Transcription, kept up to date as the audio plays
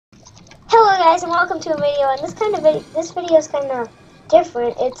guys, and welcome to a video. And this video is kind of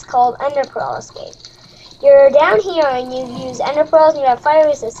different. It's called Ender Pearl Escape. You're down here and you use Ender Pearls and you have fire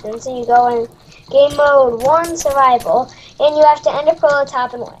resistance, and you go in game mode 1 survival, and you have to Ender Pearl the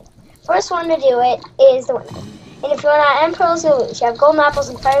top and win. First one to do it is the winner. And if you run out of Ender Pearls, you'll lose. You have golden apples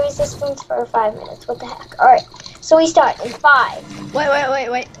and fire resistance for 5 minutes. What the heck? All right. So we start in 5.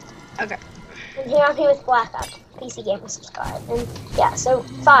 Wait. Okay. And here I'm here with Blackout. PC Gamer subscribe. And yeah, so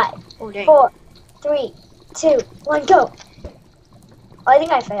 5, Oh, dang. 4, 3, 2, 1, go. Oh, I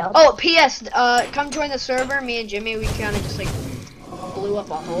think I failed. Oh, P.S. Come join the server. Me and Jimmy, we kind of just like blew up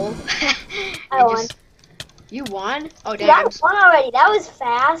a hole. I won. You won? Oh, dang. Yeah, I won already. That was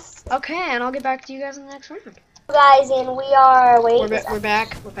fast. Okay, and I'll get back to you guys in the next round. Guys, and we are We're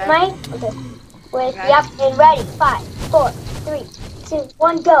back. Am I? Okay. With yep, and ready. 5, 4, 3, 2,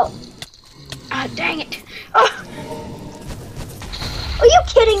 1, go. Ah, dang it! Oh. Are you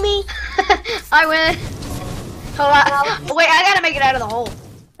kidding me? I win. Hold on. Wait, I gotta make it out of the hole.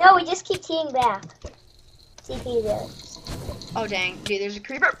 No, we just keep teeing back. TP there. Oh dang, dude, there's a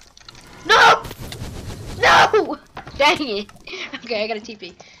creeper. No! No! Dang it. Okay, I got a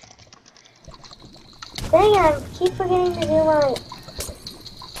TP. Dang it, I keep forgetting to do my...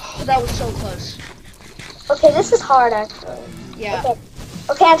 Oh, that was so close. Okay, this is hard actually. Yeah.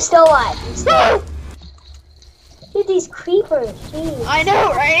 Okay, I'm still alive. Dude, these creepers, jeez. I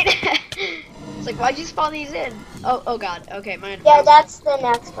know, right? It's like, why'd you spawn these in? Oh god. Okay, mine. Yeah, that's the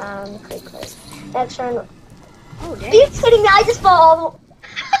next round, the creepers. Next round. Oh, dang. Are you kidding me? I just fall.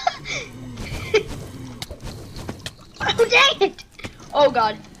 Oh, dang it! Oh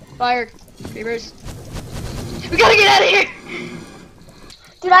god. Fire. Creepers. We gotta get out of here!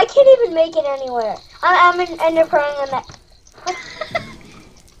 Dude, I can't even make it anywhere. I'm in Ender Pearl on that.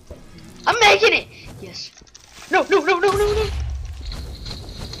 I'm making it! Yes. No.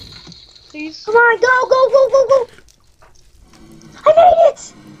 Please. Come on, go. I made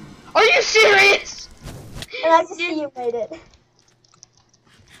it! Are you serious? And I just see you made it.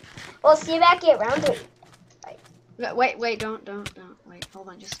 Well, see you back at round 3. Right. Wait, don't. Wait, hold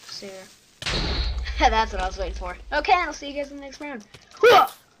on, just stay there. That's what I was waiting for. Okay, I'll see you guys in the next round.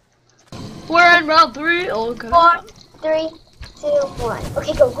 We're in round 3. Okay. 4, 3, 2, 1.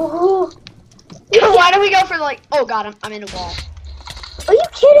 Okay, go. Why don't we go for like? Oh god, I'm in a wall. Are you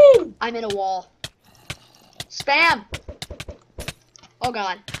kidding? I'm in a wall. Spam. Oh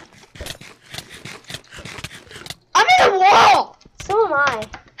god. I'm in a wall. So am I.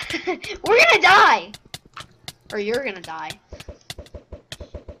 We're gonna die. Or you're gonna die.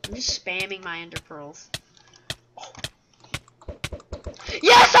 I'm just spamming my ender pearls.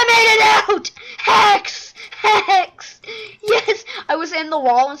 Yes, I made it out! Hex! Yes! I was in the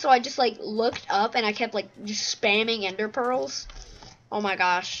wall, and so I just like looked up and I kept like just spamming ender pearls. Oh my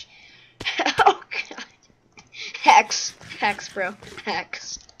gosh. Oh god. Hex, bro.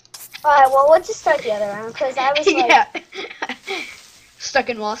 Hex. Alright, well, let's just start the other round, because I was like... Yeah. Stuck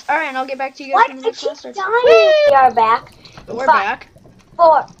in walls. Alright, and I'll get back to you guys What? when the I next keep one starts. dying. We are back. We're 5, back.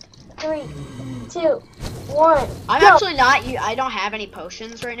 4, 3, 2, 1. I'm go. actually not. I don't have any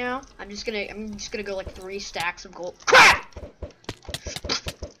potions right now. I'm just gonna go like 3 stacks of gold. Crap!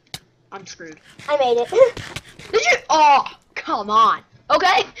 I'm screwed. I made it. Did you? Oh, come on.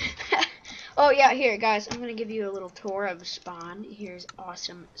 Okay. Oh yeah, here guys. I'm gonna give you a little tour of spawn. Here's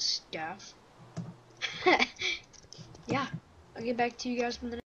awesome stuff. Yeah. I'll get back to you guys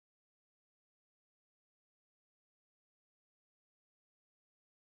from the.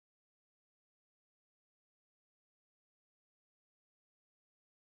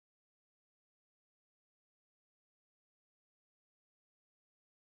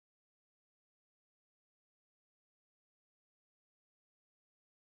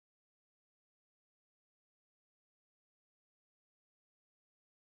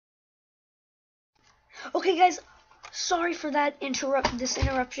 Okay guys, sorry for that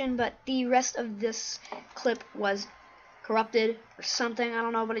interruption, but the rest of this clip was corrupted or something. I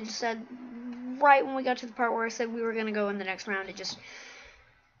don't know, but it just said right when we got to the part where I said we were gonna go in the next round, it just,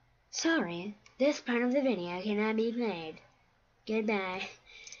 sorry, this part of the video cannot be played. Goodbye.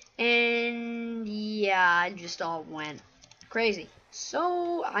 And yeah, it just all went crazy.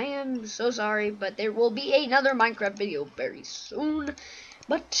 So I am so sorry, but there will be another Minecraft video very soon.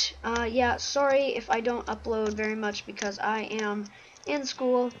 But, yeah, sorry if I don't upload very much because I am in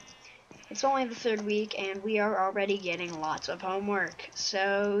school. It's only the 3rd week, and we are already getting lots of homework.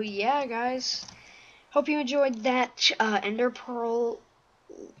 So, yeah, guys. Hope you enjoyed that, Ender Pearl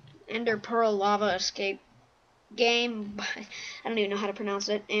Lava Escape game. I don't even know how to pronounce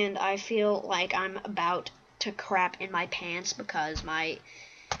it, and I feel like I'm about to crap in my pants because my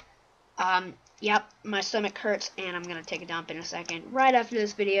Yep, my stomach hurts, and I'm gonna take a dump in a second. Right after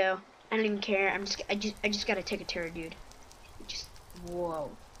this video. I don't even care. I just gotta take a tear, dude. Just, whoa.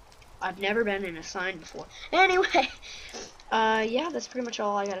 I've never been in a sign before. Anyway, yeah, that's pretty much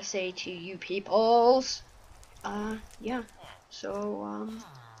all I gotta say to you peoples. Yeah. So,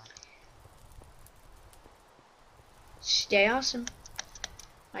 stay awesome,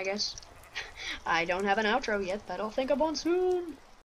 I guess. I don't have an outro yet, but I'll think of one soon.